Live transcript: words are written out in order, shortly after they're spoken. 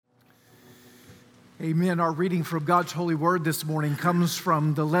Amen. Our reading from God's holy word this morning comes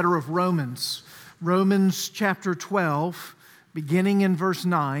from the letter of Romans. Romans chapter 12, beginning in verse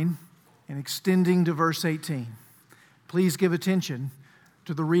 9 and extending to verse 18. Please give attention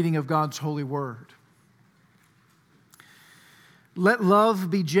to the reading of God's holy word. Let love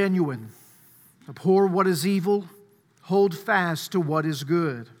be genuine. Abhor what is evil. Hold fast to what is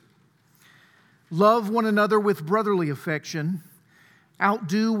good. Love one another with brotherly affection.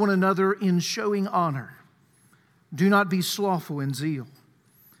 Outdo one another in showing honor. Do not be slothful in zeal.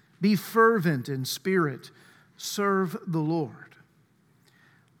 Be fervent in spirit. Serve the Lord.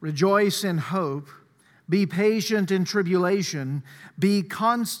 Rejoice in hope. Be patient in tribulation. Be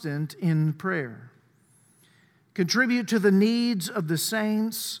constant in prayer. Contribute to the needs of the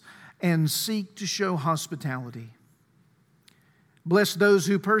saints and seek to show hospitality. Bless those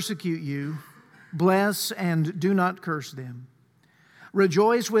who persecute you. Bless and do not curse them.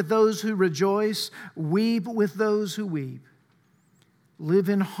 Rejoice with those who rejoice. Weep with those who weep. Live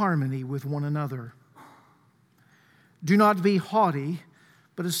in harmony with one another. Do not be haughty,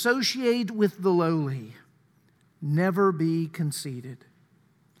 but associate with the lowly. Never be conceited.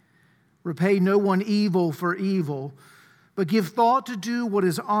 Repay no one evil for evil, but give thought to do what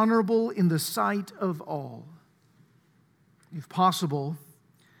is honorable in the sight of all. If possible,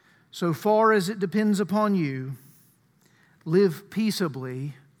 so far as it depends upon you, live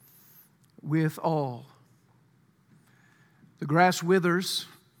peaceably with all. The grass withers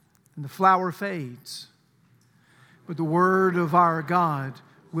and the flower fades, but the word of our God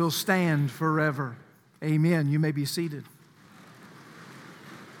will stand forever. Amen. You may be seated.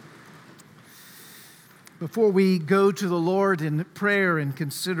 Before we go to the Lord in prayer and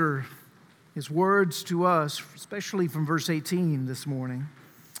consider His words to us, especially from verse 18 this morning,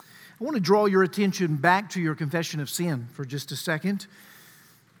 I want to draw your attention back to your confession of sin for just a second.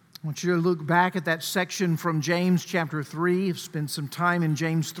 I want you to look back at that section from James chapter 3. I've spent some time in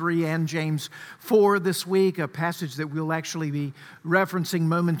James 3 and James 4 this week, a passage that we'll actually be referencing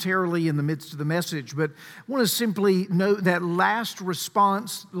momentarily in the midst of the message. But I want to simply note that last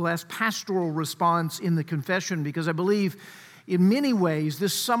response, the last pastoral response in the confession, because I believe in many ways,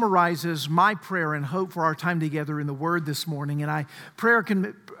 this summarizes my prayer and hope for our time together in the Word this morning. And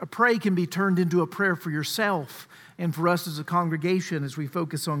pray can be turned into a prayer for yourself and for us as a congregation as we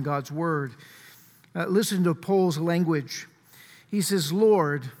focus on God's Word. Listen to Paul's language. He says,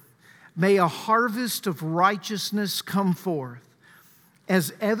 Lord, may a harvest of righteousness come forth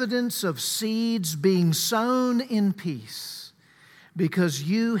as evidence of seeds being sown in peace, because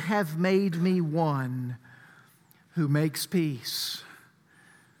you have made me one who makes peace.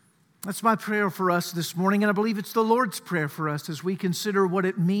 That's my prayer for us this morning, and I believe it's the Lord's prayer for us as we consider what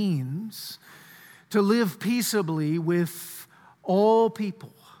it means to live peaceably with all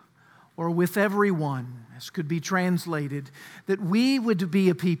people, or with everyone, as could be translated, that we would be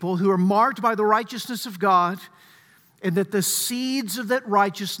a people who are marked by the righteousness of God, and that the seeds of that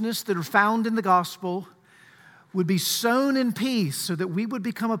righteousness that are found in the gospel would be sown in peace, so that we would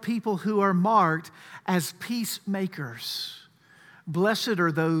become a people who are marked as peacemakers. Blessed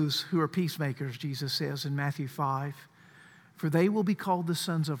are those who are peacemakers, Jesus says in Matthew 5, for they will be called the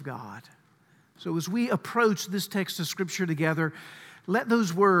sons of God. So as we approach this text of Scripture together, let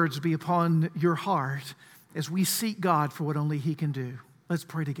those words be upon your heart as we seek God for what only He can do. Let's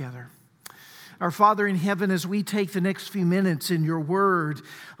pray together. Our Father in heaven, as we take the next few minutes in your word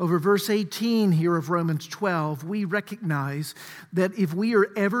over verse 18 here of Romans 12, we recognize that if we are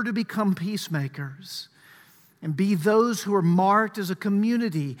ever to become peacemakers and be those who are marked as a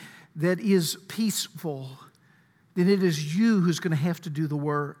community that is peaceful, then it is you who's going to have to do the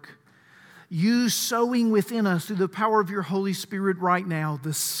work. You sowing within us through the power of your Holy Spirit right now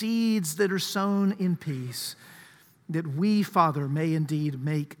the seeds that are sown in peace, that we, Father, may indeed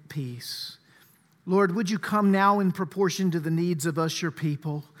make peace. Lord, would you come now in proportion to the needs of us, your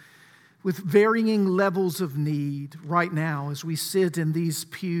people, with varying levels of need right now as we sit in these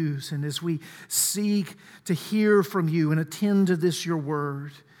pews and as we seek to hear from you and attend to this, your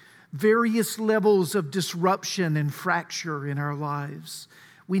word. Various levels of disruption and fracture in our lives.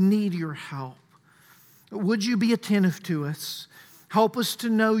 We need your help. Would you be attentive to us? Help us to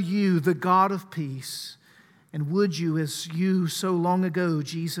know you, the God of peace. And would you, as you so long ago,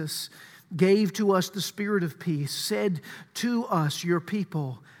 Jesus, gave to us the Spirit of peace, said to us, your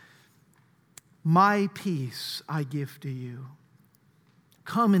people, my peace I give to you.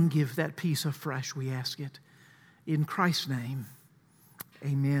 Come and give that peace afresh, we ask it. In Christ's name,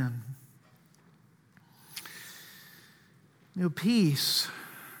 amen. You know, peace,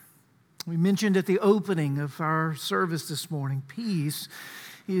 we mentioned at the opening of our service this morning, peace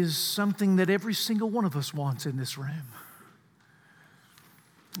is something that every single one of us wants in this room.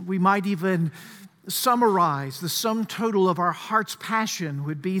 We might even summarize the sum total of our heart's passion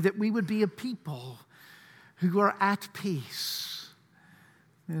would be that we would be a people who are at peace.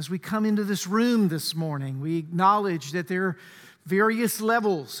 And as we come into this room this morning, we acknowledge that there are various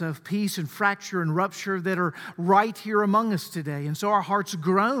levels of peace and fracture and rupture that are right here among us today. And so our hearts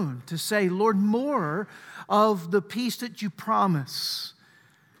groan to say, Lord, more of the peace that you promise,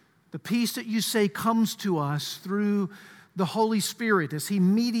 the peace that you say comes to us through the Holy Spirit as He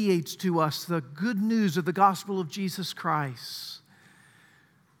mediates to us the good news of the gospel of Jesus Christ.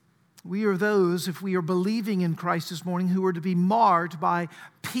 We are those, if we are believing in Christ this morning, who are to be marked by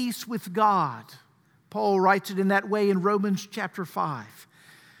peace with God. Paul writes it in that way in Romans chapter 5,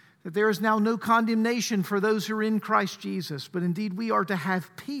 that there is now no condemnation for those who are in Christ Jesus, but indeed we are to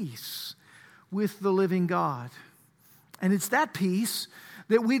have peace with the living God. And it's that peace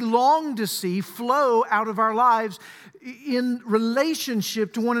that we long to see flow out of our lives in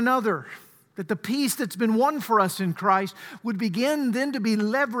relationship to one another. That the peace that's been won for us in Christ would begin then to be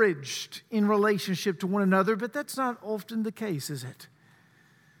leveraged in relationship to one another, but that's not often the case, is it?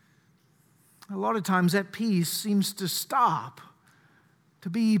 A lot of times that peace seems to stop, to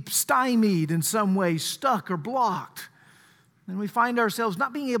be stymied in some way, stuck or blocked. And we find ourselves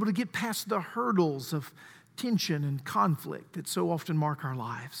not being able to get past the hurdles of tension and conflict that so often mark our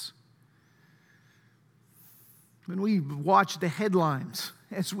lives. When we watch the headlines,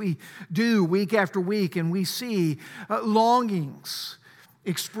 as we do week after week, and we see longings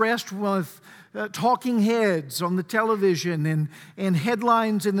expressed with talking heads on the television and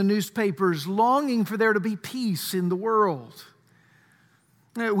headlines in the newspapers, longing for there to be peace in the world.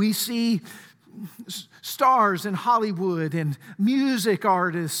 We see stars in Hollywood and music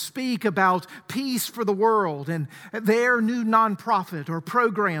artists speak about peace for the world and their new nonprofit or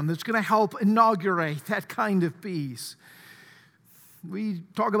program that's going to help inaugurate that kind of peace. We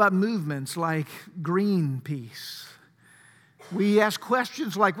talk about movements like Greenpeace. We ask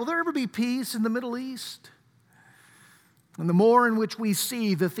questions like, will there ever be peace in the Middle East? And the more in which we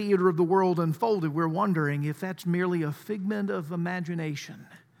see the theater of the world unfolded, we're wondering if that's merely a figment of imagination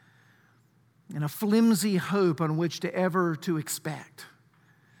and a flimsy hope on which to ever to expect.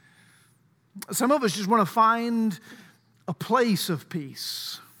 Some of us just want to find a place of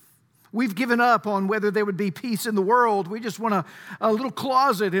peace. We've given up on whether there would be peace in the world. We just want a little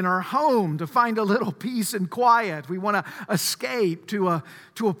closet in our home to find a little peace and quiet. We want to escape to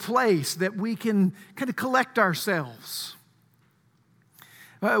a place that we can kind of collect ourselves.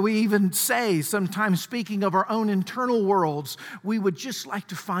 We even say, sometimes speaking of our own internal worlds, we would just like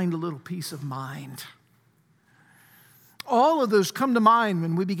to find a little peace of mind. All of those come to mind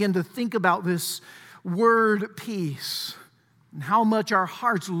when we begin to think about this word peace and how much our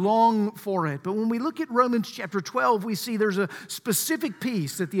hearts long for it. But when we look at Romans chapter 12, we see there's a specific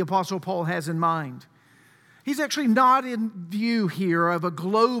peace that the Apostle Paul has in mind. He's actually not in view here of a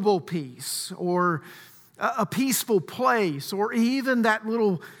global peace or a peaceful place, or even that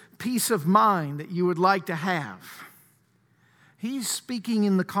little peace of mind that you would like to have. He's speaking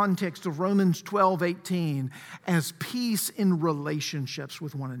in the context of Romans 12:18 as peace in relationships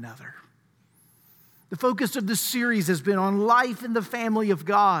with one another. The focus of this series has been on life in the family of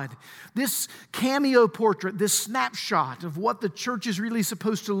God. This cameo portrait, this snapshot of what the church is really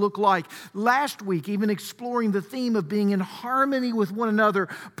supposed to look like. Last week, even exploring the theme of being in harmony with one another,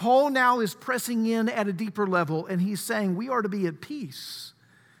 Paul now is pressing in at a deeper level, and he's saying we are to be at peace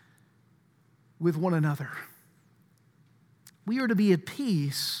with one another. We are to be at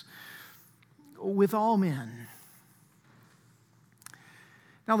peace with all men.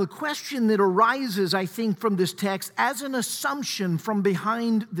 Now, the question that arises, I think, from this text, as an assumption from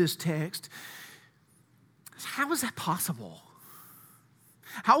behind this text, is how is that possible?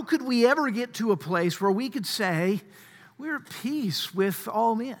 How could we ever get to a place where we could say, we're at peace with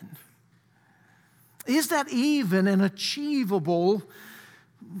all men? Is that even an achievable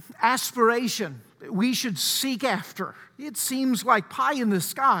aspiration that we should seek after? It seems like pie in the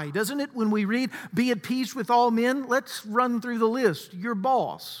sky, doesn't it? When we read, be at peace with all men, let's run through the list. Your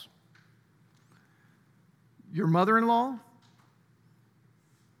boss, your mother-in-law,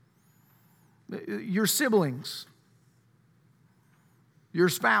 your siblings, your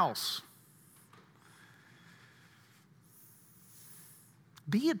spouse.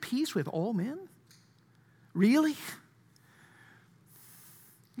 Be at peace with all men? Really?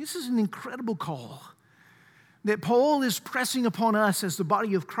 This is an incredible call that Paul is pressing upon us as the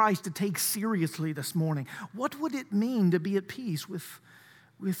body of Christ to take seriously this morning. What would it mean to be at peace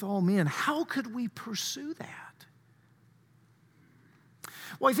with all men? How could we pursue that?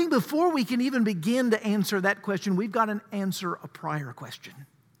 Well, I think before we can even begin to answer that question, we've got to answer a prior question.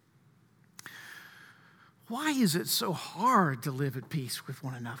 Why is it so hard to live at peace with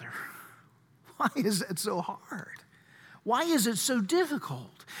one another? Why is it so hard? Why is it so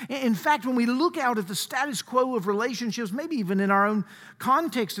difficult? In fact, when we look out at the status quo of relationships, maybe even in our own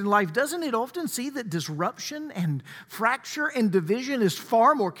context in life, doesn't it often see that disruption and fracture and division is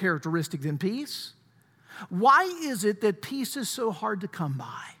far more characteristic than peace? Why is it that peace is so hard to come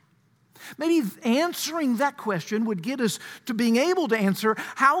by? Maybe answering that question would get us to being able to answer,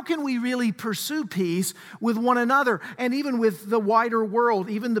 how can we really pursue peace with one another and even with the wider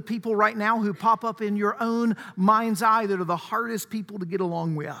world, even the people right now who pop up in your own mind's eye that are the hardest people to get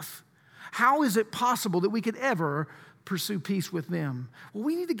along with? How is it possible that we could ever pursue peace with them? Well,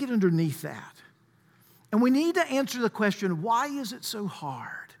 we need to get underneath that. And we need to answer the question, why is it so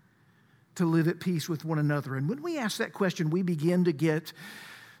hard to live at peace with one another? And when we ask that question, we begin to get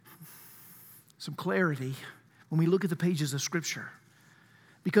some clarity when we look at the pages of Scripture.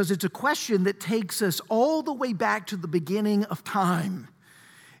 Because it's a question that takes us all the way back to the beginning of time.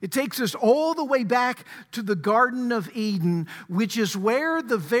 It takes us all the way back to the Garden of Eden, which is where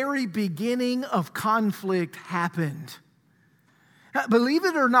the very beginning of conflict happened. Believe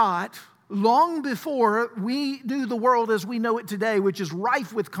it or not, long before we knew the world as we know it today, which is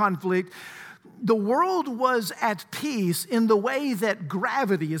rife with conflict, the world was at peace in the way that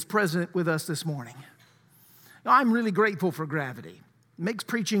gravity is present with us this morning. Now, I'm really grateful for gravity. It makes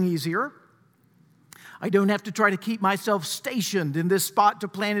preaching easier. I don't have to try to keep myself stationed in this spot to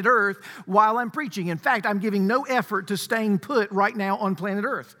planet Earth while I'm preaching. In fact, I'm giving no effort to staying put right now on planet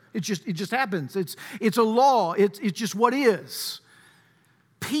Earth. It just happens. It's a law. It's just what is.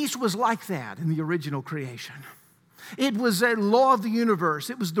 Peace was like that in the original creation. It was a law of the universe.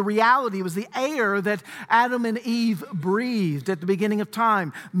 It was the reality. It was the air that Adam and Eve breathed at the beginning of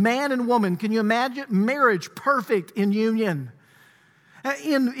time. Man and woman, can you imagine? Marriage perfect in union.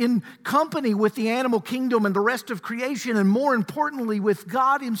 In company with the animal kingdom and the rest of creation, and more importantly, with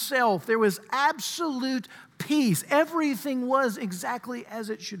God Himself, there was absolute peace. Everything was exactly as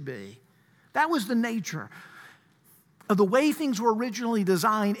it should be. That was the nature of the way things were originally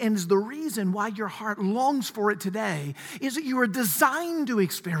designed, and is the reason why your heart longs for it today, is that you were designed to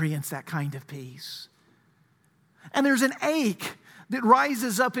experience that kind of peace. And there's an ache that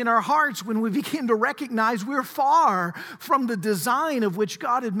rises up in our hearts when we begin to recognize we're far from the design of which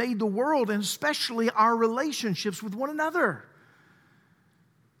God had made the world, and especially our relationships with one another.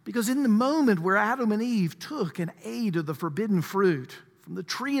 Because in the moment where Adam and Eve took and ate of the forbidden fruit, from the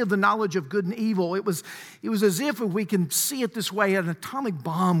tree of the knowledge of good and evil, it was as if we can see it this way, an atomic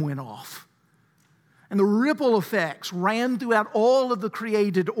bomb went off. And the ripple effects ran throughout all of the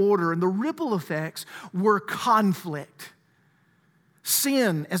created order. And the ripple effects were conflict.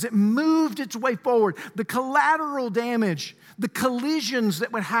 Sin, as it moved its way forward, the collateral damage, the collisions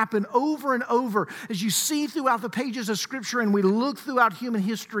that would happen over and over as you see throughout the pages of Scripture and we look throughout human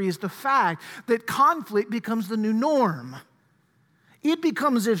history, is the fact that conflict becomes the new norm. It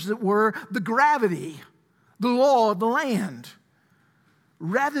becomes, as it were, the gravity, the law of the land,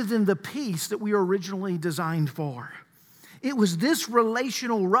 rather than the peace that we were originally designed for. It was this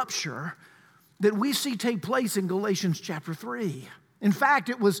relational rupture that we see take place in Galatians chapter 3. In fact,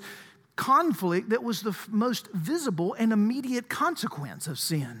 it was conflict that was the most visible and immediate consequence of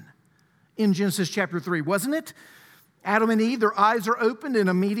sin in Genesis chapter 3, wasn't it? Adam and Eve, their eyes are opened, and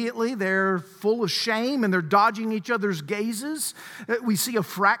immediately they're full of shame and they're dodging each other's gazes. We see a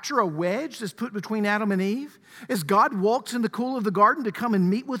fracture, a wedge that's put between Adam and Eve. As God walks in the cool of the garden to come and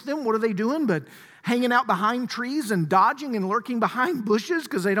meet with them, what are they doing but hanging out behind trees and dodging and lurking behind bushes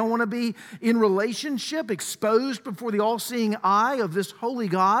because they don't want to be in relationship, exposed before the all-seeing eye of this holy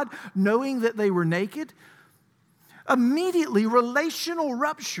God, knowing that they were naked? Immediately, relational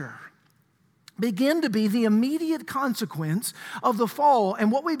rupture begin to be the immediate consequence of the fall.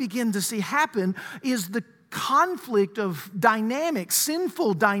 And what we begin to see happen is the conflict of dynamics,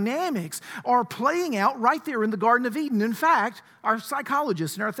 sinful dynamics, are playing out right there in the Garden of Eden. In fact, our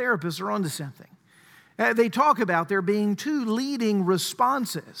psychologists and our therapists are onto something. They talk about there being two leading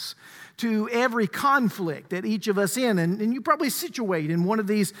responses to every conflict that each of us in. And you probably situate in one of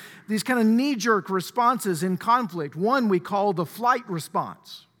these kind of knee-jerk responses in conflict. One we call the flight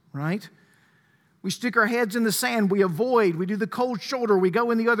response, right? We stick our heads in the sand, we avoid, we do the cold shoulder, we go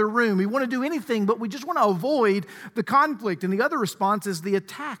in the other room. We want to do anything, but we just want to avoid the conflict. And the other response is the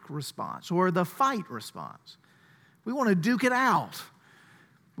attack response or the fight response. We want to duke it out.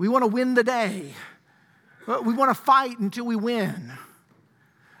 We want to win the day. We want to fight until we win.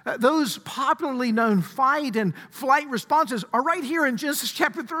 Those popularly known fight and flight responses are right here in Genesis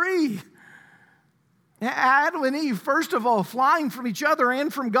chapter 3. Adam and Eve, first of all, flying from each other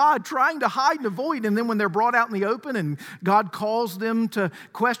and from God, trying to hide and avoid. And then when they're brought out in the open and God calls them to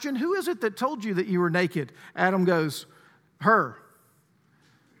question, who is it that told you that you were naked? Adam goes, her.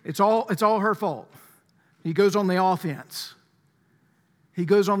 It's all her fault. He goes on the offense. He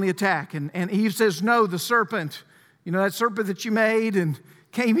goes on the attack. And Eve says, no, the serpent. You know, that serpent that you made and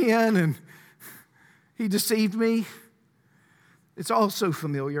came in and he deceived me. It's all so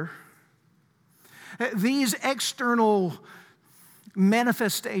familiar. These external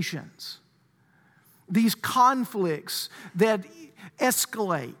manifestations, these conflicts that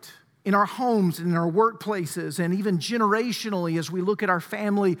escalate in our homes, in our workplaces, and even generationally as we look at our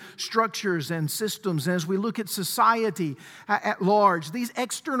family structures and systems, and as we look at society at large, these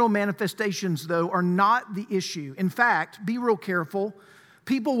external manifestations, though, are not the issue. In fact, be real careful.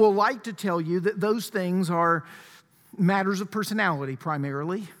 People will like to tell you that those things are matters of personality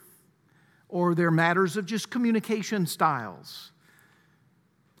primarily, or they're matters of just communication styles.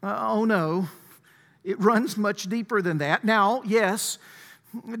 Oh no, it runs much deeper than that. Now, yes,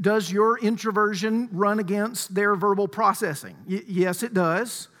 does your introversion run against their verbal processing? Yes, it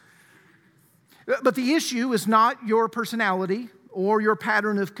does. But the issue is not your personality or your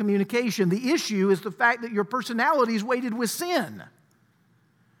pattern of communication. The issue is the fact that your personality is weighted with sin.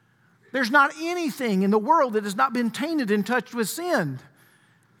 There's not anything in the world that has not been tainted and touched with sin.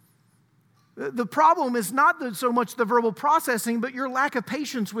 The problem is not so much the verbal processing, but your lack of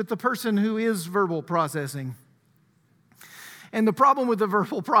patience with the person who is verbal processing. And the problem with the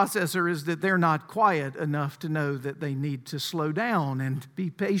verbal processor is that they're not quiet enough to know that they need to slow down and be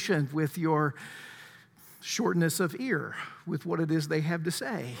patient with your shortness of ear, with what it is they have to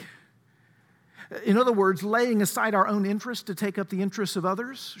say. In other words, laying aside our own interests to take up the interests of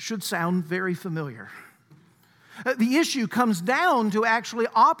others should sound very familiar. The issue comes down to actually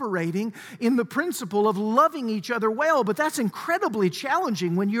operating in the principle of loving each other well, but that's incredibly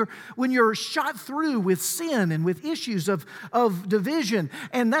challenging when you're shot through with sin and with issues of division.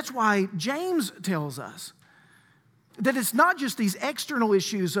 And that's why James tells us that it's not just these external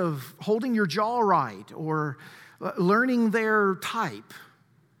issues of holding your jaw right or learning their type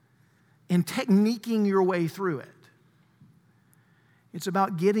and techniquing your way through it. It's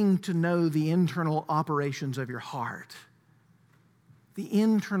about getting to know the internal operations of your heart. The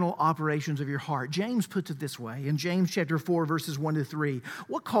internal operations of your heart. James puts it this way in James chapter 4, verses 1 to 3.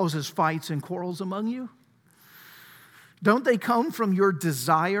 What causes fights and quarrels among you? Don't they come from your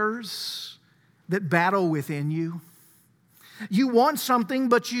desires that battle within you? You want something,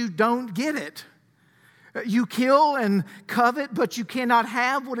 but you don't get it. You kill and covet, but you cannot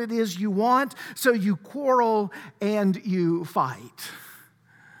have what it is you want, so you quarrel and you fight.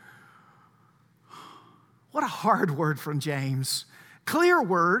 What a hard word from James. Clear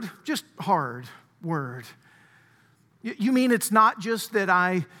word, just hard word. You mean it's not just that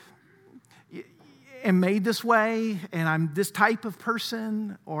I am made this way and I'm this type of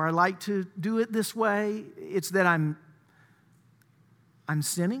person or I like to do it this way? It's that I'm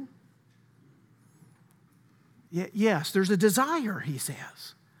sinning? Yes, there's a desire, he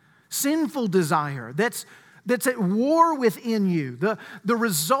says. Sinful desire that's at war within you. The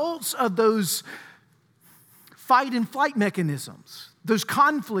results of those fight and flight mechanisms, those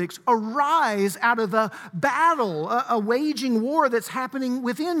conflicts arise out of a battle, a waging war that's happening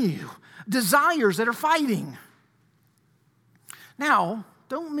within you. Desires that are fighting. Now,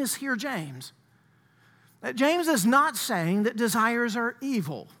 don't mishear James. James is not saying that desires are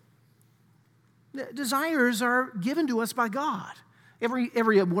evil. Desires are given to us by God. Every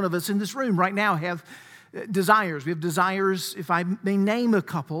one of us in this room right now have desires. We have desires, if I may name a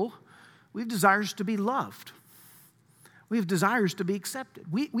couple, we have desires to be loved. We have desires to be accepted.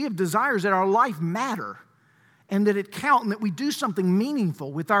 We have desires that our life matter and that it count and that we do something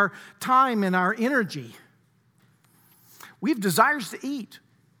meaningful with our time and our energy. We have desires to eat.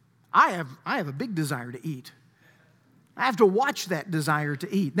 I have a big desire to eat. I have to watch that desire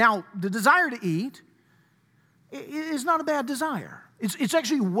to eat. Now, the desire to eat is not a bad desire. It's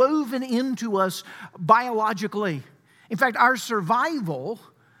actually woven into us biologically. In fact, our survival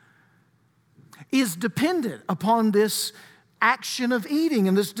is dependent upon this action of eating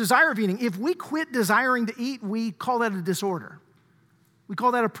and this desire of eating. If we quit desiring to eat, we call that a disorder. We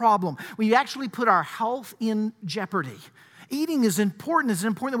call that a problem. We actually put our health in jeopardy. Eating is important. It's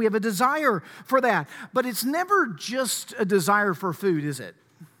important that we have a desire for that. But it's never just a desire for food, is it?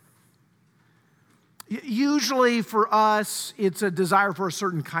 Usually for us, it's a desire for a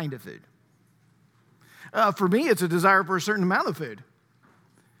certain kind of food. For me, it's a desire for a certain amount of food.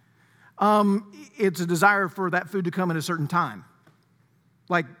 It's a desire for that food to come at a certain time,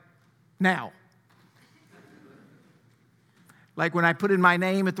 like now. Like when I put in my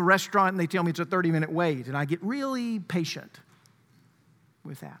name at the restaurant and they tell me it's a 30-minute wait, and I get really patient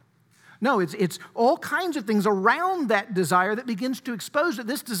with that. No, it's all kinds of things around that desire that begins to expose it.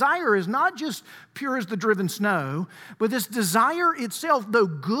 This desire is not just pure as the driven snow, but this desire itself, though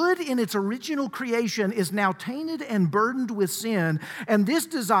good in its original creation, is now tainted and burdened with sin. And this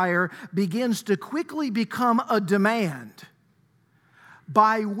desire begins to quickly become a demand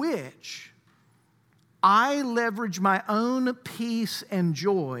by which I leverage my own peace and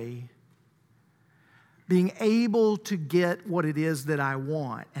joy, being able to get what it is that I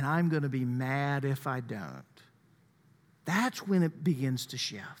want, and I'm going to be mad if I don't. That's when it begins to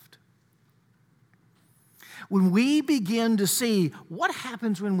shift. When we begin to see what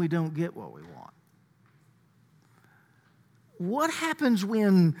happens when we don't get what we want. What happens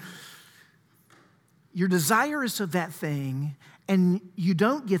when you're desirous of that thing and you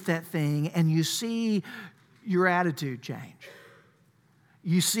don't get that thing, and you see your attitude change.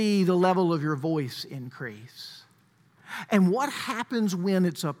 You see the level of your voice increase. And what happens when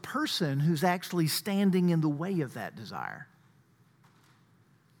it's a person who's actually standing in the way of that desire?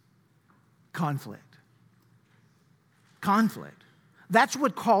 Conflict. Conflict. That's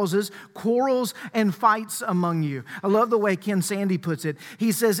what causes quarrels and fights among you. I love the way Ken Sande puts it.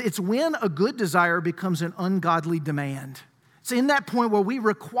 He says, it's when a good desire becomes an ungodly demand. It's in that point where we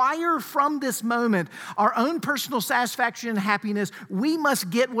require from this moment our own personal satisfaction and happiness. We must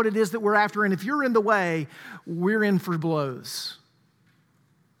get what it is that we're after. And if you're in the way, we're in for blows.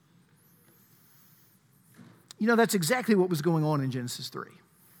 You know, that's exactly what was going on in Genesis 3.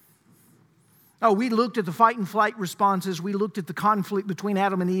 Oh, we looked at the fight and flight responses. We looked at the conflict between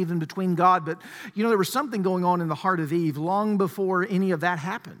Adam and Eve and between God. But, you know, there was something going on in the heart of Eve long before any of that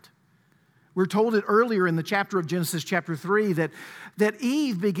happened. We're told it earlier in the chapter of Genesis chapter 3 that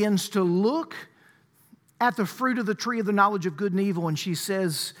Eve begins to look at the fruit of the tree of the knowledge of good and evil, and she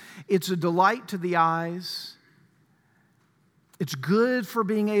says, it's a delight to the eyes. It's good for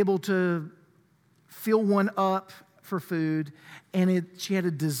being able to fill one up for food, and she had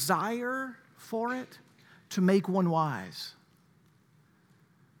a desire for it to make one wise.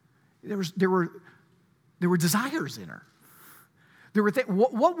 There were desires in her.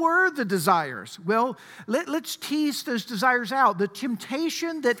 What were the desires? Well, let's tease those desires out. The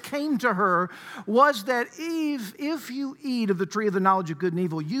temptation that came to her was that, Eve, if you eat of the tree of the knowledge of good and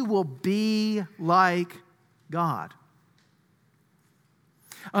evil, you will be like God.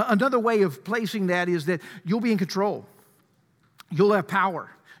 Another way of placing that is that you'll be in control. You'll have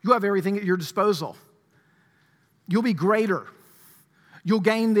power. You'll have everything at your disposal. You'll be greater. You'll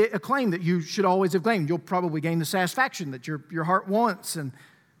gain the acclaim that you should always have gained. You'll probably gain the satisfaction that your heart wants. And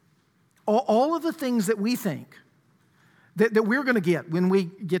all of the things that we think that we're going to get when we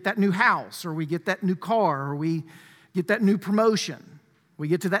get that new house, or we get that new car, or we get that new promotion, we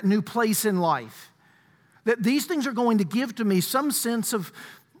get to that new place in life, that these things are going to give to me some sense of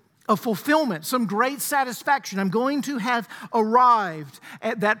fulfillment, some great satisfaction. I'm going to have arrived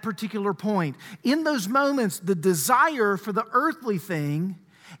at that particular point. In those moments, the desire for the earthly thing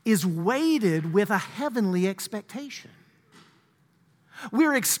is weighted with a heavenly expectation.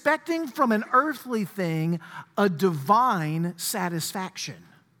 We're expecting from an earthly thing a divine satisfaction.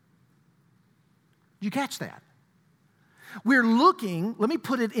 You catch that? We're looking, let me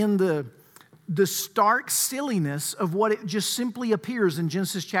put it in the stark silliness of what it just simply appears in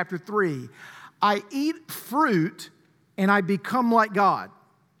Genesis chapter 3. I eat fruit and I become like God.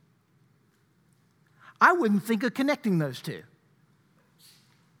 I wouldn't think of connecting those two.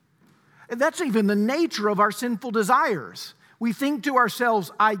 And that's even the nature of our sinful desires. We think to ourselves,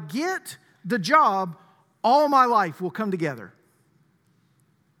 I get the job, all my life will come together.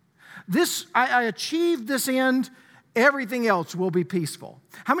 I achieved this end, everything else will be peaceful.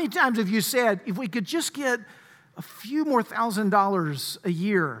 How many times have you said, if we could just get a few more $1,000s a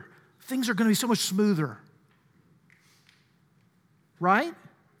year, things are going to be so much smoother? Right?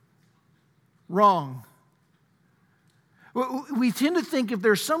 Wrong. We tend to think if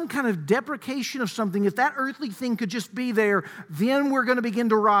there's some kind of deprecation of something, if that earthly thing could just be there, then we're going to begin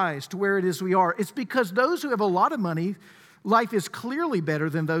to rise to where it is we are. It's because those who have a lot of money, life is clearly better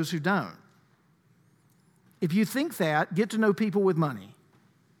than those who don't. If you think that, get to know people with money.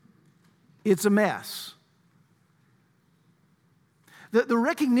 It's a mess. The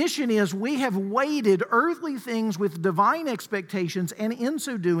recognition is we have weighted earthly things with divine expectations, and in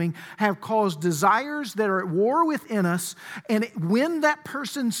so doing have caused desires that are at war within us. And when that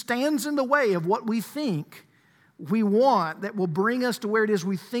person stands in the way of what we think, we want that will bring us to where it is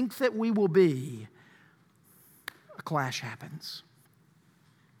we think that we will be, a clash happens.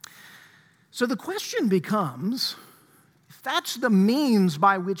 So the question becomes, if that's the means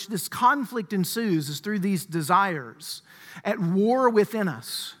by which this conflict ensues, is through these desires at war within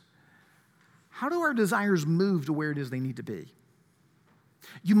us, how do our desires move to where it is they need to be?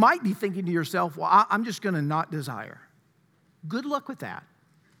 You might be thinking to yourself, well, I'm just going to not desire. Good luck with that.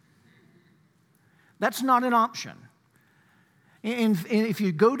 That's not an option. And if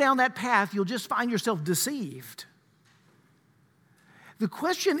you go down that path, you'll just find yourself deceived. The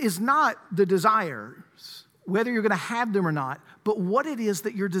question is not the desires, whether you're going to have them or not, but what it is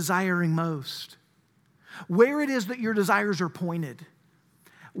that you're desiring most. Where it is that your desires are pointed.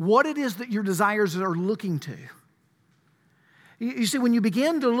 What it is that your desires are looking to. You see, when you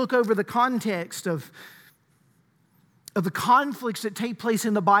begin to look over the context of the conflicts that take place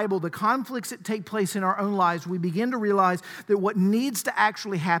in the Bible, the conflicts that take place in our own lives, we begin to realize that what needs to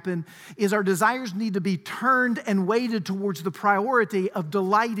actually happen is our desires need to be turned and weighted towards the priority of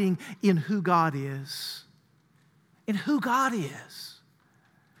delighting in who God is. In who God is.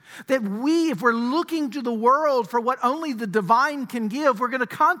 That if we're looking to the world for what only the divine can give, we're going to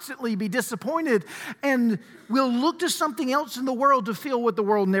constantly be disappointed, and we'll look to something else in the world to feel what the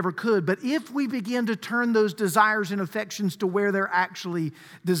world never could. But if we begin to turn those desires and affections to where they're actually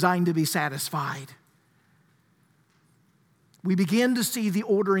designed to be satisfied, we begin to see the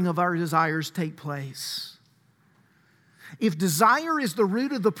ordering of our desires take place. If desire is the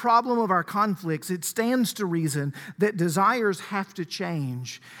root of the problem of our conflicts, it stands to reason that desires have to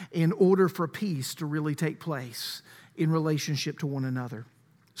change in order for peace to really take place in relationship to one another.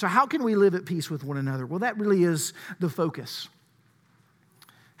 So how can we live at peace with one another? Well, that really is the focus.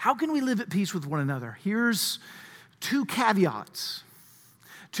 How can we live at peace with one another? Here's two caveats.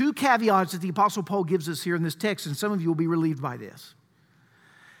 Two caveats that the Apostle Paul gives us here in this text, and some of you will be relieved by this.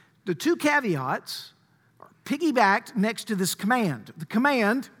 The two caveats piggybacked next to this command. The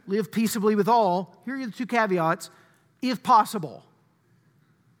command, live peaceably with all. Here are the two caveats. If possible.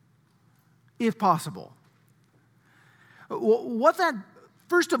 If possible. What that,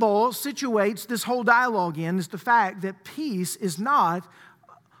 first of all, situates this whole dialogue in is the fact that peace is not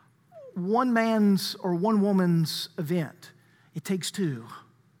one man's or one woman's event. It takes two.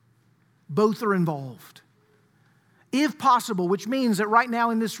 Both are involved. If possible, which means that right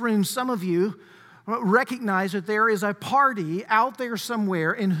now in this room, some of you recognize that there is a party out there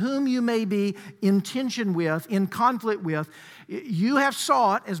somewhere in whom you may be in tension with, in conflict with. You have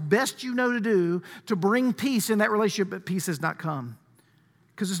sought, as best you know to do, to bring peace in that relationship, but peace has not come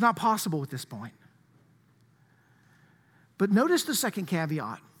because it's not possible at this point. But notice the second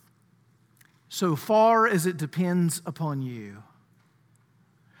caveat. So far as it depends upon you.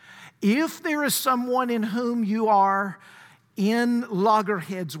 If there is someone in whom you are in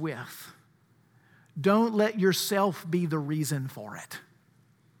loggerheads with, don't let yourself be the reason for it.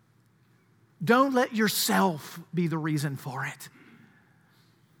 Don't let yourself be the reason for it.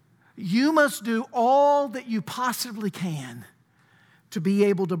 You must do all that you possibly can to be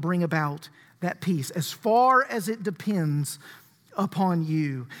able to bring about that peace as far as it depends upon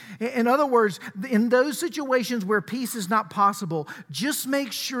you. In other words, in those situations where peace is not possible, just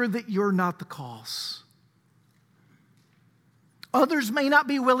make sure that you're not the cause. Others may not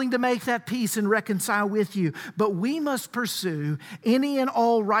be willing to make that peace and reconcile with you, but we must pursue any and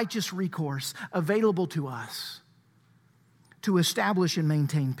all righteous recourse available to us to establish and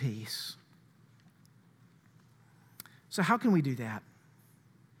maintain peace. So how can we do that?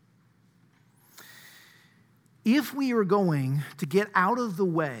 If we are going to get out of the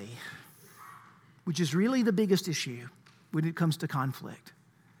way, which is really the biggest issue when it comes to conflict,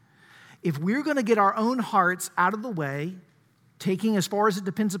 if we're going to get our own hearts out of the way, taking as far as it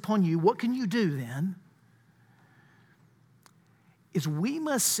depends upon you, what can you do then? Is we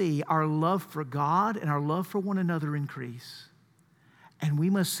must see our love for God and our love for one another increase. And we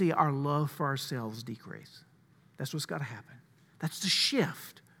must see our love for ourselves decrease. That's what's got to happen. That's the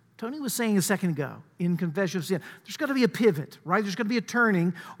shift. Tony was saying a second ago in Confession of Sin, there's got to be a pivot, right? There's got to be a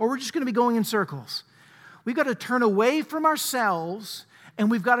turning, or we're just going to be going in circles. We've got to turn away from ourselves,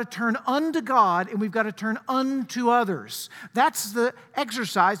 and we've got to turn unto God, and we've got to turn unto others. That's the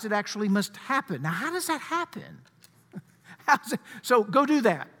exercise that actually must happen. Now, how does that happen? So go do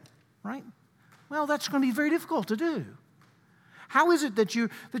that, right? Well, that's going to be very difficult to do. How is it that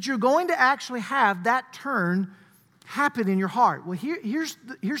you're going to actually have that turn happen in your heart? Well, here's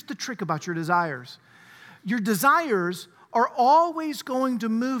the trick about your desires. Your desires are always going to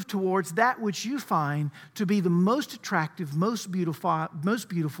move towards that which you find to be the most attractive, most beautiful,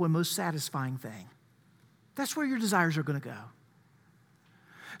 and most satisfying thing. That's where your desires are going to go.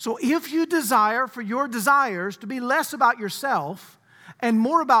 So if you desire for your desires to be less about yourself and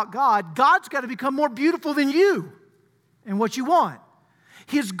more about God, God's got to become more beautiful than you and what you want.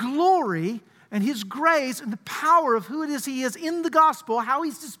 His glory and His grace and the power of who it is He is in the gospel, how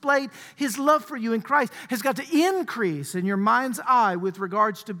He's displayed His love for you in Christ, has got to increase in your mind's eye with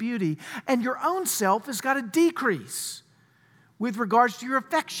regards to beauty. And your own self has got to decrease with regards to your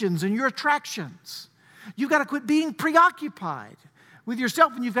affections and your attractions. You've got to quit being preoccupied with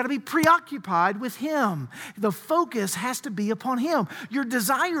yourself, and you've got to be preoccupied with Him. The focus has to be upon Him. Your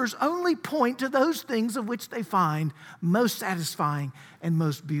desires only point to those things of which they find most satisfying and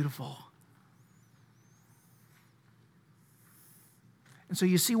most beautiful. And so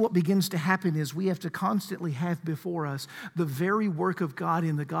you see, what begins to happen is we have to constantly have before us the very work of God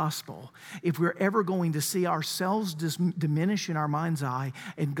in the gospel if we're ever going to see ourselves diminish in our mind's eye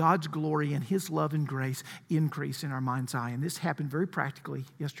and God's glory and His love and grace increase in our mind's eye. And this happened very practically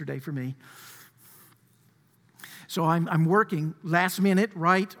yesterday for me. So I'm working last minute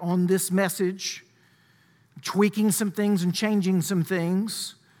right on this message, tweaking some things and changing some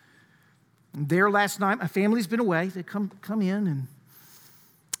things. And there last night, my family's been away. They come in and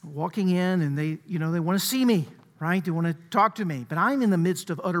walking in, and they want to see me, right? They want to talk to me. But I'm in the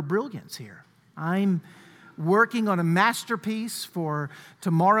midst of utter brilliance here. I'm working on a masterpiece for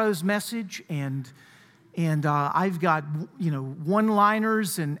tomorrow's message, and I've got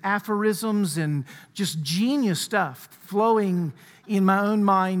one-liners and aphorisms and just genius stuff flowing in my own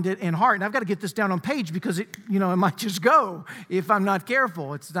mind and heart. And I've got to get this down on page because it might just go if I'm not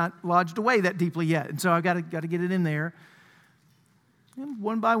careful. It's not lodged away that deeply yet, and so I've got to get it in there. And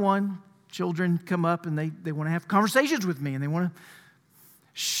one by one, children come up and they want to have conversations with me, and they want to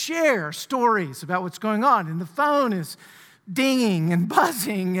share stories about what's going on. And the phone is dinging and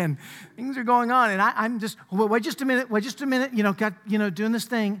buzzing and things are going on. And I'm just, wait just a minute, doing this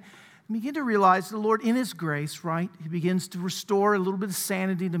thing. I begin to realize the Lord, in His grace, right, He begins to restore a little bit of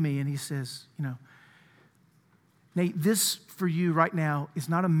sanity to me. And He says, Nate, this for you right now is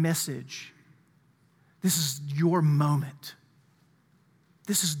not a message. This is your moment.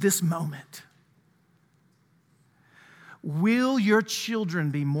 This is this moment. Will your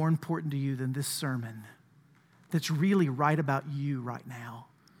children be more important to you than this sermon that's really right about you right now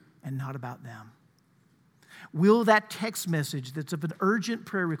and not about them? Will that text message that's of an urgent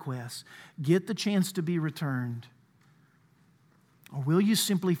prayer request get the chance to be returned? Or will you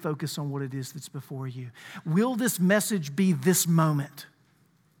simply focus on what it is that's before you? Will this message be this moment?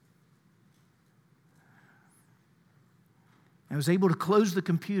 I was able to close the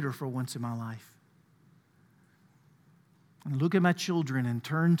computer for once in my life and look at my children and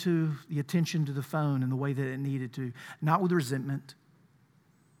turn to the attention to the phone in the way that it needed to, not with resentment,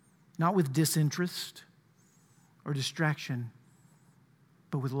 not with disinterest or distraction,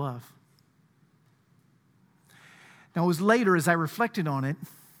 but with love. Now, it was later as I reflected on it,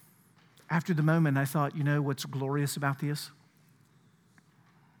 after the moment, I thought, what's glorious about this?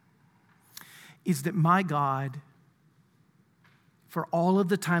 Is that my God, for all of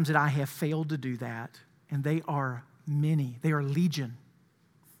the times that I have failed to do that, and they are many, they are legion,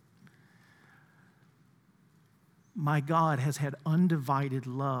 my God has had undivided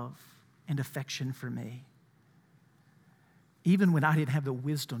love and affection for me, even when I didn't have the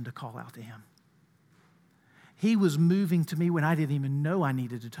wisdom to call out to Him. He was moving to me when I didn't even know I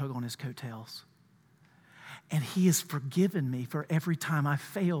needed to tug on His coattails. And He has forgiven me for every time I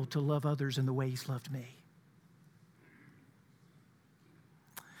failed to love others in the way He's loved me.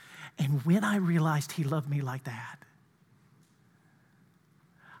 And when I realized He loved me like that,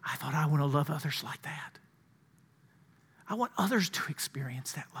 I thought, I want to love others like that. I want others to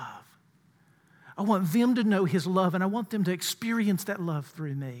experience that love. I want them to know His love, and I want them to experience that love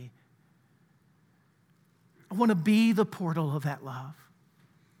through me. I want to be the portal of that love.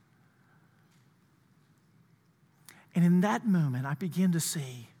 And in that moment, I begin to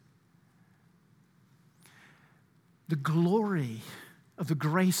see the glory of the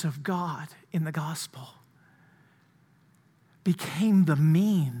grace of God in the gospel became the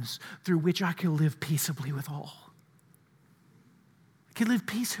means through which I could live peaceably with all. I could live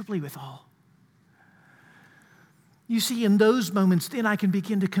peaceably with all. You see, in those moments, then I can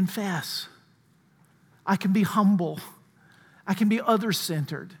begin to confess. I can be humble. I can be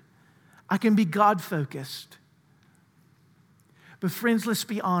other-centered. I can be God-focused. But friends, let's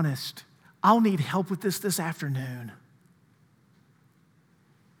be honest. I'll need help with this afternoon.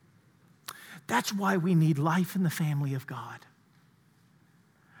 That's why we need life in the family of God.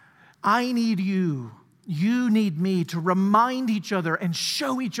 I need you You need me to remind each other and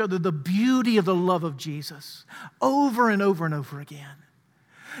show each other the beauty of the love of Jesus over and over and over again.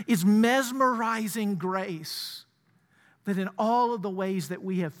 It's mesmerizing grace that in all of the ways that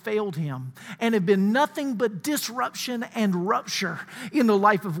we have failed Him and have been nothing but disruption and rupture in the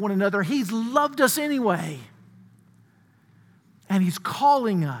life of one another, He's loved us anyway. And He's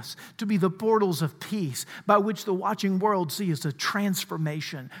calling us to be the portals of peace by which the watching world sees a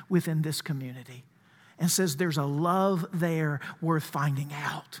transformation within this community and says there's a love there worth finding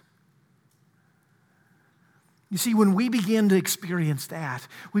out. You see, when we begin to experience that,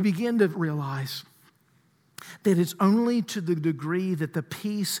 we begin to realize that it's only to the degree that the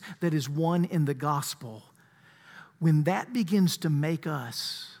peace that is won in the gospel, when that begins to make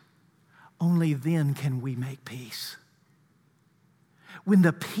us, only then can we make peace. When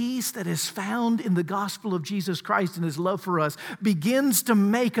the peace that is found in the gospel of Jesus Christ and His love for us begins to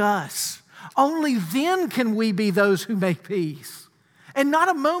make us, only then can we be those who make peace, and not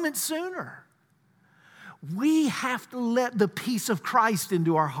a moment sooner. We have to let the peace of Christ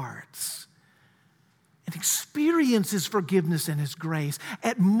into our hearts and experience His forgiveness and His grace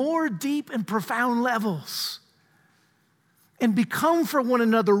at more deep and profound levels and become for one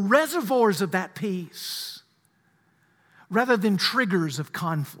another reservoirs of that peace rather than triggers of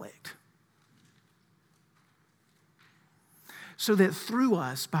conflict. So that through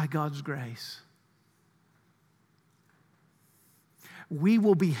us, by God's grace, we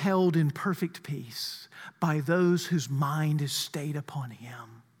will be held in perfect peace by those whose mind is stayed upon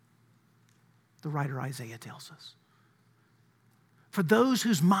Him. The writer Isaiah tells us. For those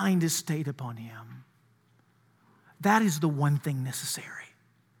whose mind is stayed upon Him, that is the one thing necessary.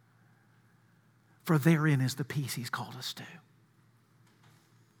 For therein is the peace He's called us to.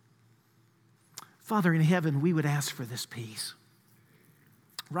 Father in heaven, we would ask for this peace.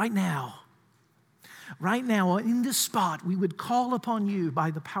 Right now, in this spot, we would call upon You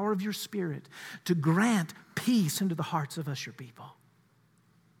by the power of Your Spirit to grant peace into the hearts of us, Your people.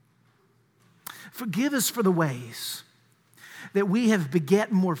 Forgive us for the ways that we have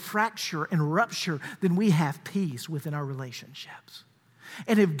beget more fracture and rupture than we have peace within our relationships,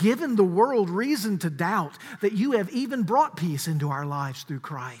 and have given the world reason to doubt that You have even brought peace into our lives through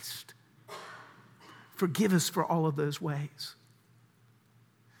Christ. Forgive us for all of those ways.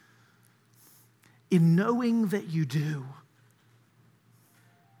 In knowing that You do,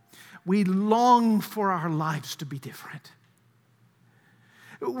 we long for our lives to be different.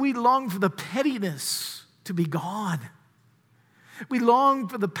 We long for the pettiness to be gone. We long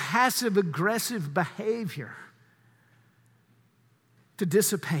for the passive-aggressive behavior to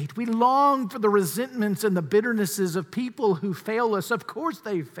dissipate. We long for the resentments and the bitternesses of people who fail us. Of course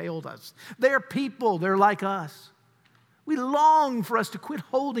they've failed us. They're people. They're like us. We long for us to quit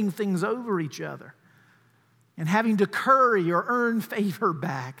holding things over each other and having to curry or earn favor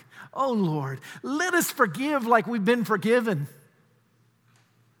back. Oh, Lord, let us forgive like we've been forgiven.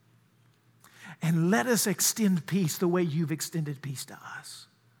 And let us extend peace the way You've extended peace to us.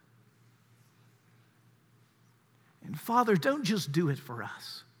 And Father, don't just do it for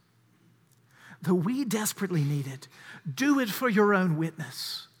us. Though we desperately need it, do it for Your own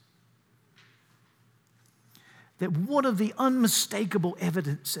witness. That one of the unmistakable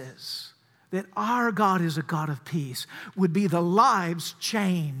evidences that our God is a God of peace would be the lives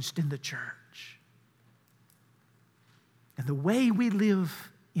changed in the church and the way we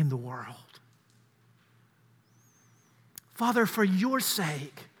live in the world. Father, for Your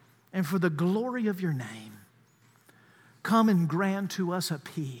sake and for the glory of Your name, come and grant to us a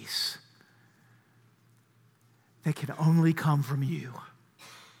peace that can only come from You.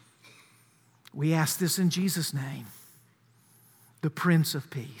 We ask this in Jesus' name, the Prince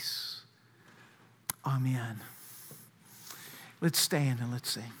of Peace. Amen. Let's stand and let's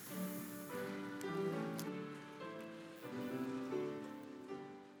sing.